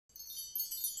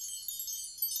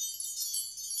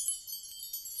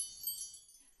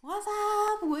What's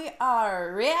up? We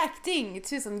are reacting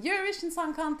to some Eurovision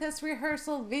Song Contest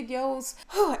rehearsal videos.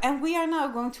 And we are now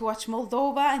going to watch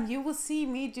Moldova, and you will see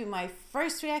me do my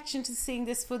first reaction to seeing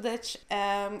this footage.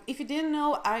 If you didn't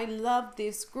know, I love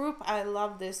this group. I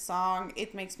love this song.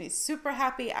 It makes me super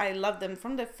happy. I love them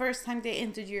from the first time they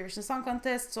entered Eurovision Song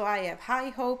Contest, so I have high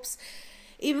hopes.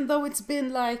 Even though it's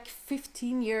been like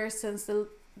 15 years since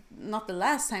not the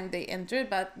last time they entered,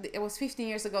 but it was 15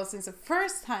 years ago since the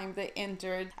first time they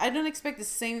entered. I don't expect the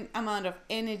same amount of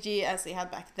energy as they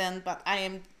had back then, but I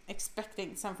am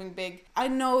expecting something big. I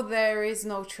know there is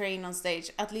no train on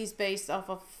stage, at least based off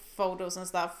of photos and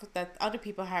stuff that other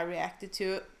people have reacted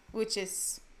to, which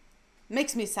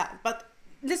makes me sad. But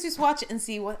let's just watch and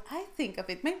see what I think of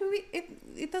it. Maybe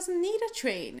it doesn't need a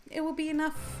train. It will be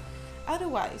enough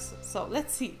otherwise. So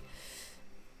let's see.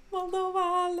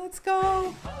 Moldova, let's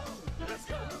go!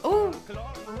 Oh!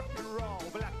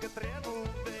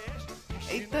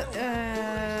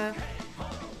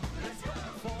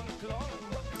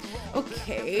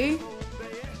 Okay.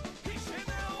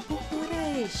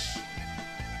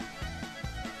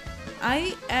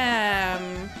 I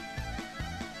am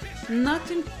not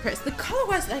impressed. The color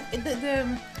was like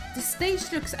the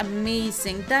stage looks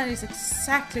amazing. That is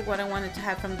exactly what I wanted to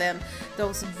have from them.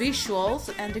 Those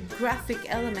visuals and the graphic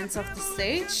elements of the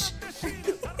stage.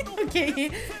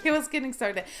 Okay, he was getting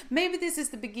started. Maybe this is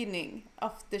the beginning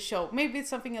of the show. Maybe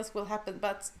something else will happen.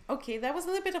 But okay, that was a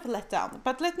little bit of a letdown.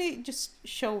 But let me just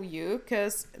show you,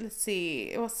 because let's see,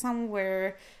 it was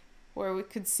somewhere where we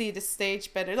could see the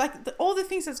stage better. Like all the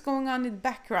things that's going on in the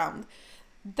background.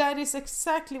 That is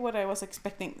exactly what I was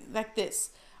expecting. Like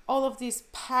this. All of these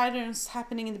patterns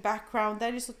happening in the background,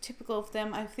 that is so typical of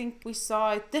them. I think we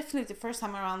saw it definitely the first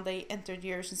time around they entered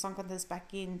Eurovision Song Contest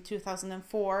back in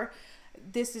 2004.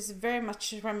 This is very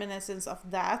much reminiscence of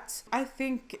that. I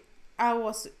think I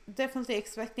was definitely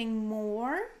expecting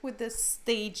more with the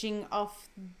staging of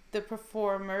the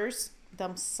performers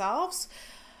themselves.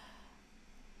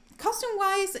 Costume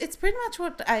wise, it's pretty much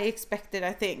what I expected,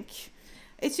 I think.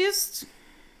 It's just...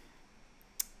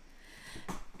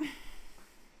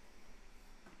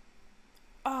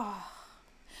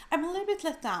 I'm a little bit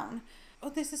let down. Oh,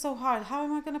 this is so hard. How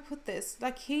am I gonna put this?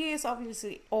 Like, he is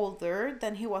obviously older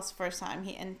than he was first time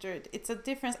he entered. It's a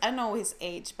difference. I know his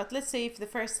age, but let's say if the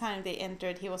first time they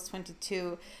entered he was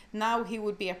 22, now he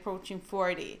would be approaching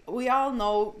 40. We all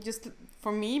know, just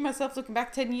for me, myself, looking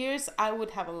back 10 years, I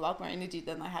would have a lot more energy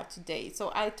than I have today.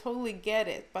 So I totally get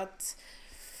it, but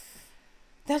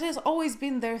that has always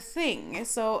been their thing.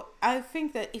 So I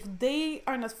think that if they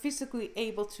are not physically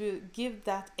able to give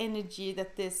that energy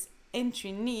that this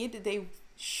entry need, they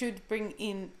should bring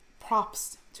in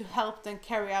props to help them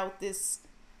carry out this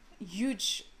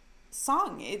huge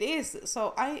song it is.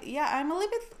 So I'm a little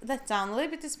bit let down, a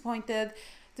little bit disappointed.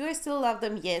 Do I still love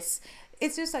them? Yes.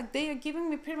 It's just like they are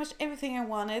giving me pretty much everything I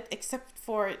wanted, except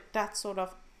for that sort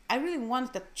of, I really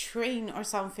wanted a train or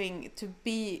something to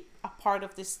be a part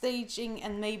of the staging,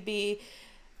 and maybe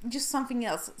just something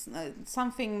else,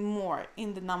 something more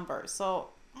in the number. So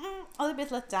a little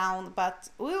bit let down, but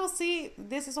we will see.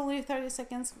 This is only 30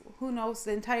 seconds. Who knows?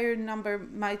 The entire number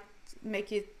might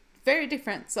make it very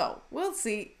different. So we'll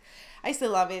see. I still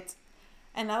love it.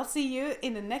 And I'll see you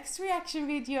in the next reaction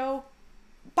video.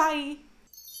 Bye!